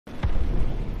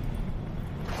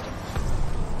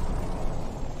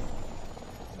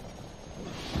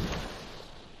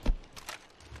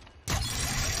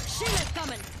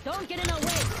Don't get in our way.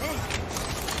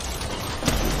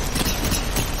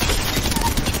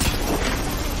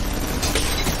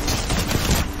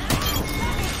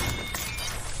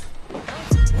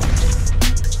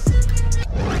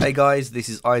 Hey guys, this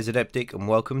is Izedeptic and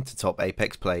welcome to Top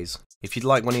Apex Plays. If you'd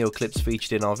like one of your clips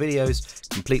featured in our videos,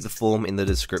 complete the form in the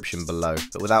description below.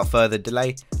 But without further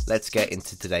delay, let's get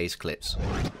into today's clips.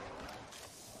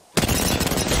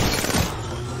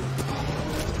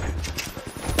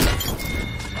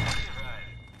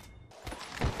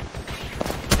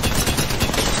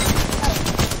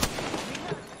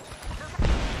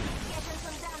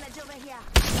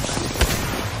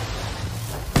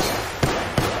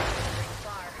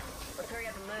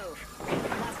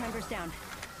 Down.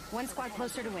 One squad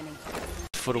closer to winning.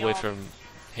 Foot away from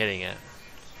hitting it.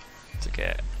 It's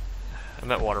okay.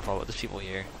 I'm at waterfall, but there's people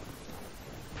here.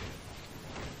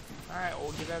 Alright,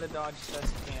 we'll get out of dodge as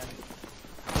best we can.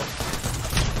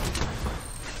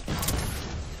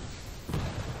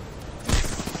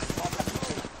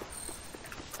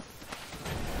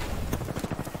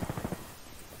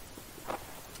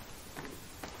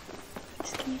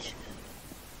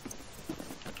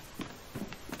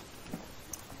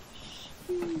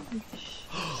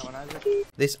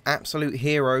 This absolute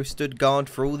hero stood guard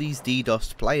for all these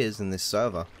DDoS players in this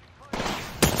server.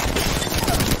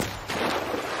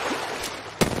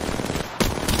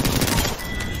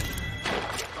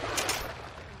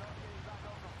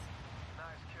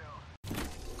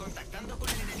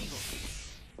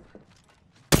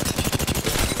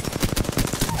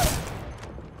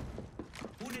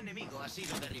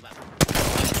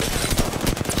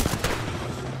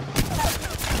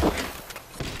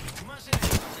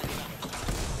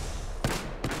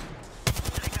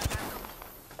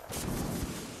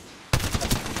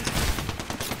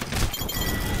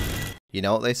 You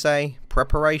know what they say,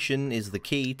 preparation is the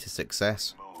key to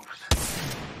success.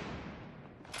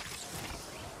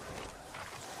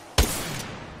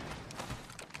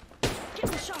 Give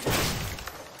him a shot.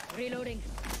 Reloading.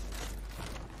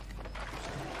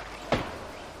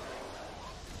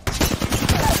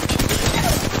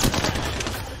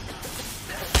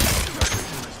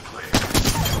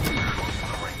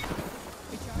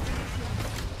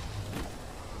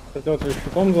 Хотел тебя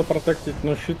щитом запротектить,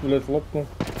 но щит, блядь, лопнул.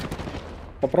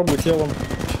 Попробуй телом.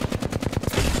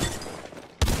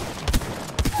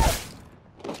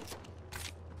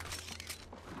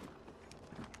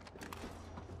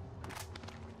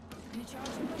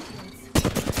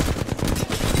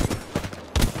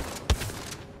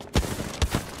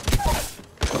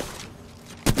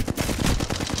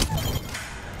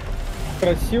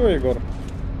 Красиво, Егор.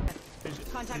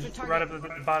 Right up at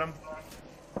the bottom.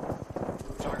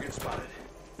 Target spotted.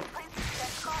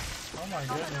 Oh my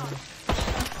goodness.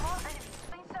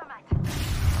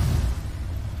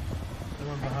 The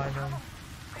one behind them.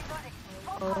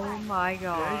 Oh my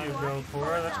god. There you go,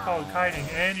 Cora. That's called kiting,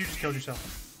 and you just killed yourself.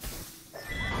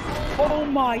 Oh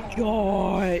my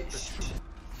gosh.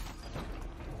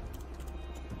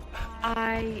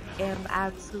 I am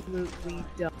absolutely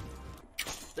done.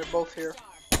 They're both here.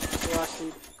 The last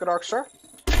lead. Good arc, sir.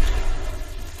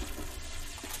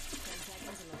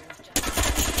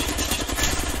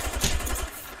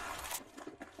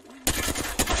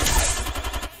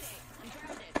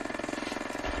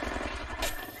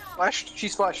 Flashed?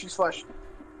 She's flashed, she's flashed.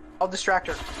 I'll distract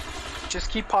her.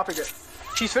 Just keep popping it.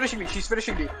 She's finishing me, she's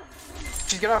finishing me.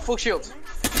 She's getting out full shields.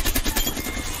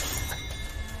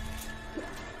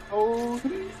 Oh.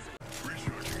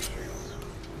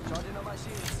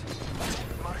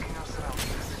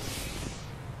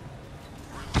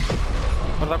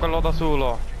 Guarda quello da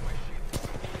solo.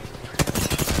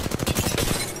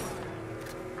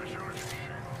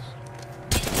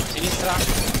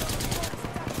 Sinistra.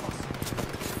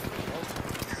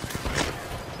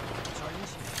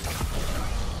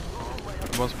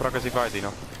 Buon spero che si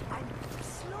fightino.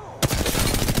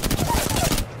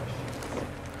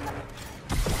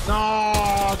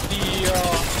 No, Dio.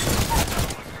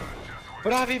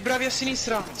 Bravi, bravi a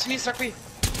sinistra. Sinistra qui.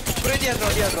 Pure dietro,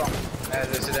 dietro.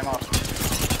 Siete morti.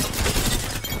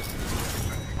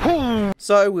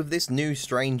 So with this new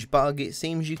strange bug, it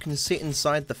seems you can sit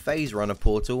inside the Phase Runner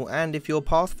portal and if you're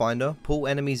Pathfinder, pull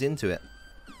enemies into it.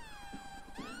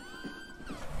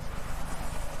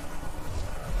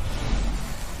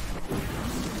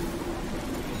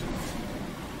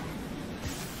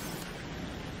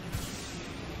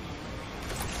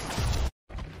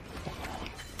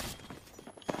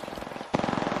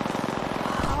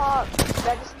 Oh,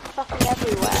 they're just fucking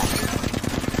everywhere.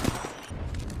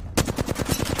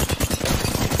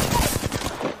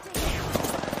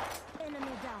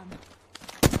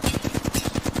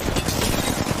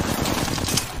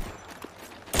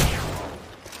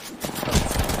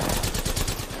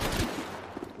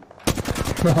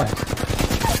 Nice.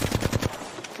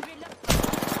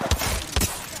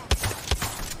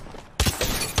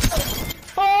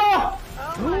 Ah!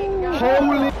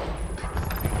 Holy.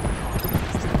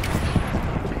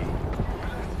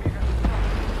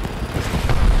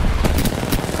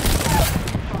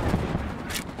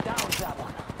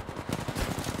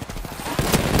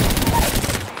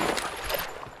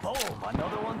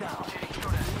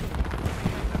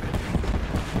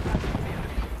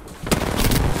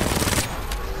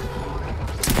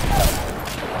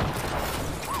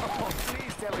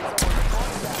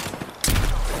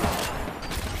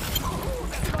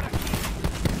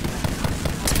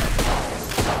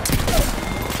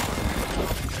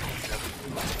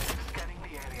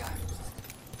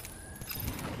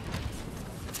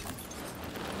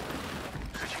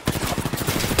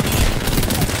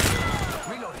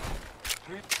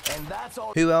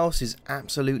 Who else is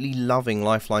absolutely loving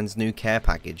Lifeline's new care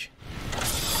package?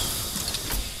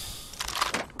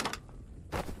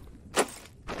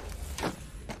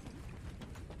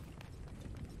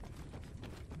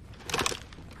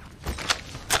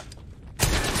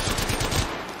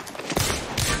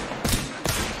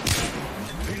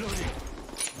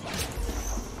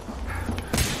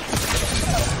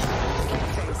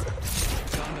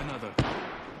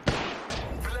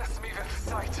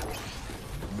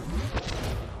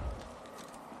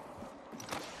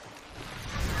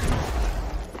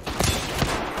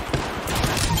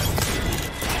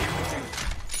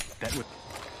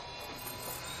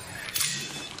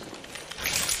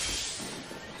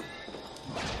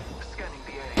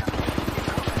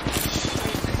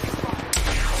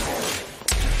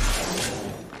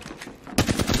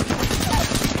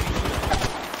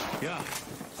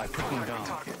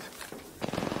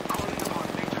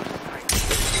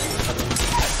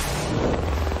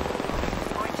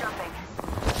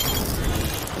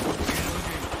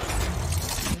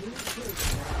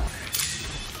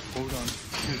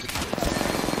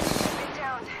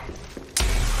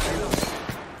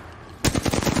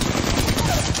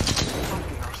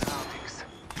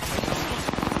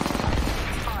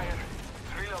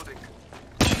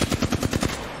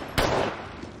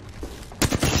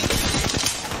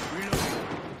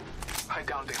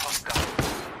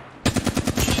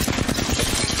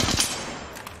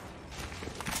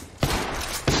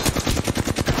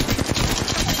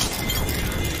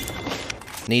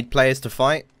 Need players to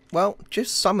fight? Well,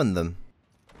 just summon them.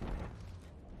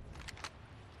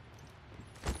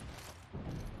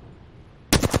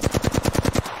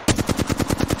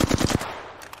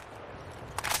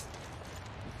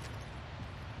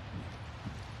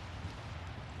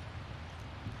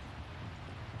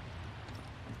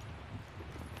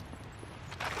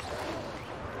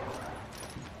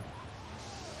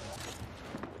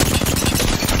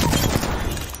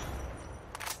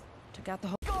 Took out the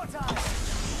whole.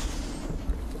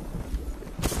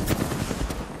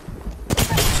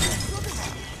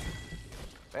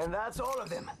 And that's all of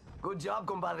them. Good job,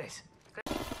 compadres.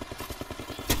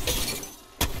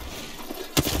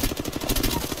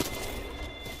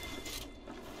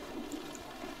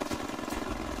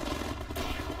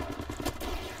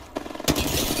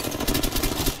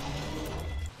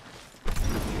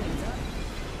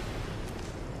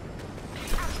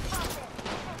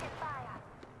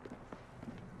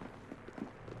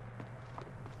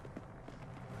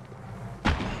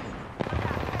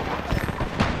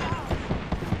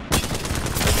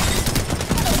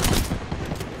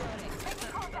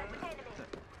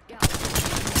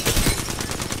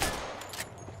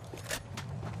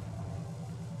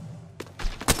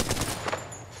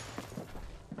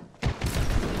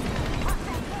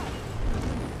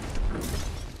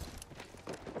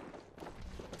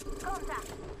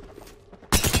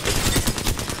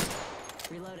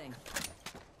 Reloading.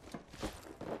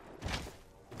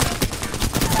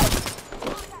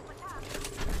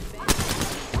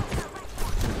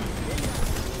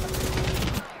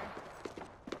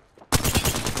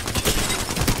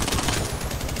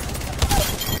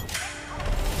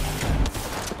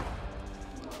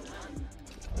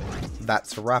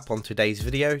 That's a wrap on today's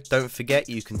video. Don't forget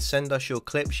you can send us your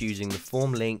clips using the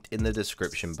form linked in the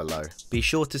description below. Be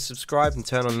sure to subscribe and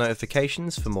turn on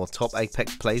notifications for more top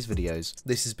Apex Plays videos.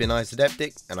 This has been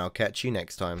Izedeptic, and I'll catch you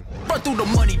next time. Run through the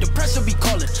money, the pressure be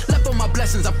calling. Left on my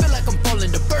blessings, I feel like I'm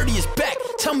falling. The birdie is back.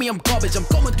 Tell me I'm garbage, I'm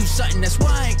going through something, that's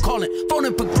why I ain't calling. Phone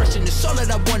and progression is all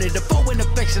that I wanted. The phone in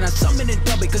affection, I summon and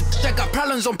dub it. Cause I got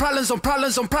problems on problems on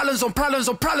problems on problems on problems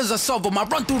on problems, I solve them. I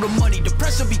run through the money, the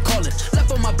pressure be calling.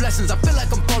 Left on my blessings, I feel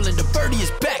like I'm falling. The birdie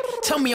is back. Tell me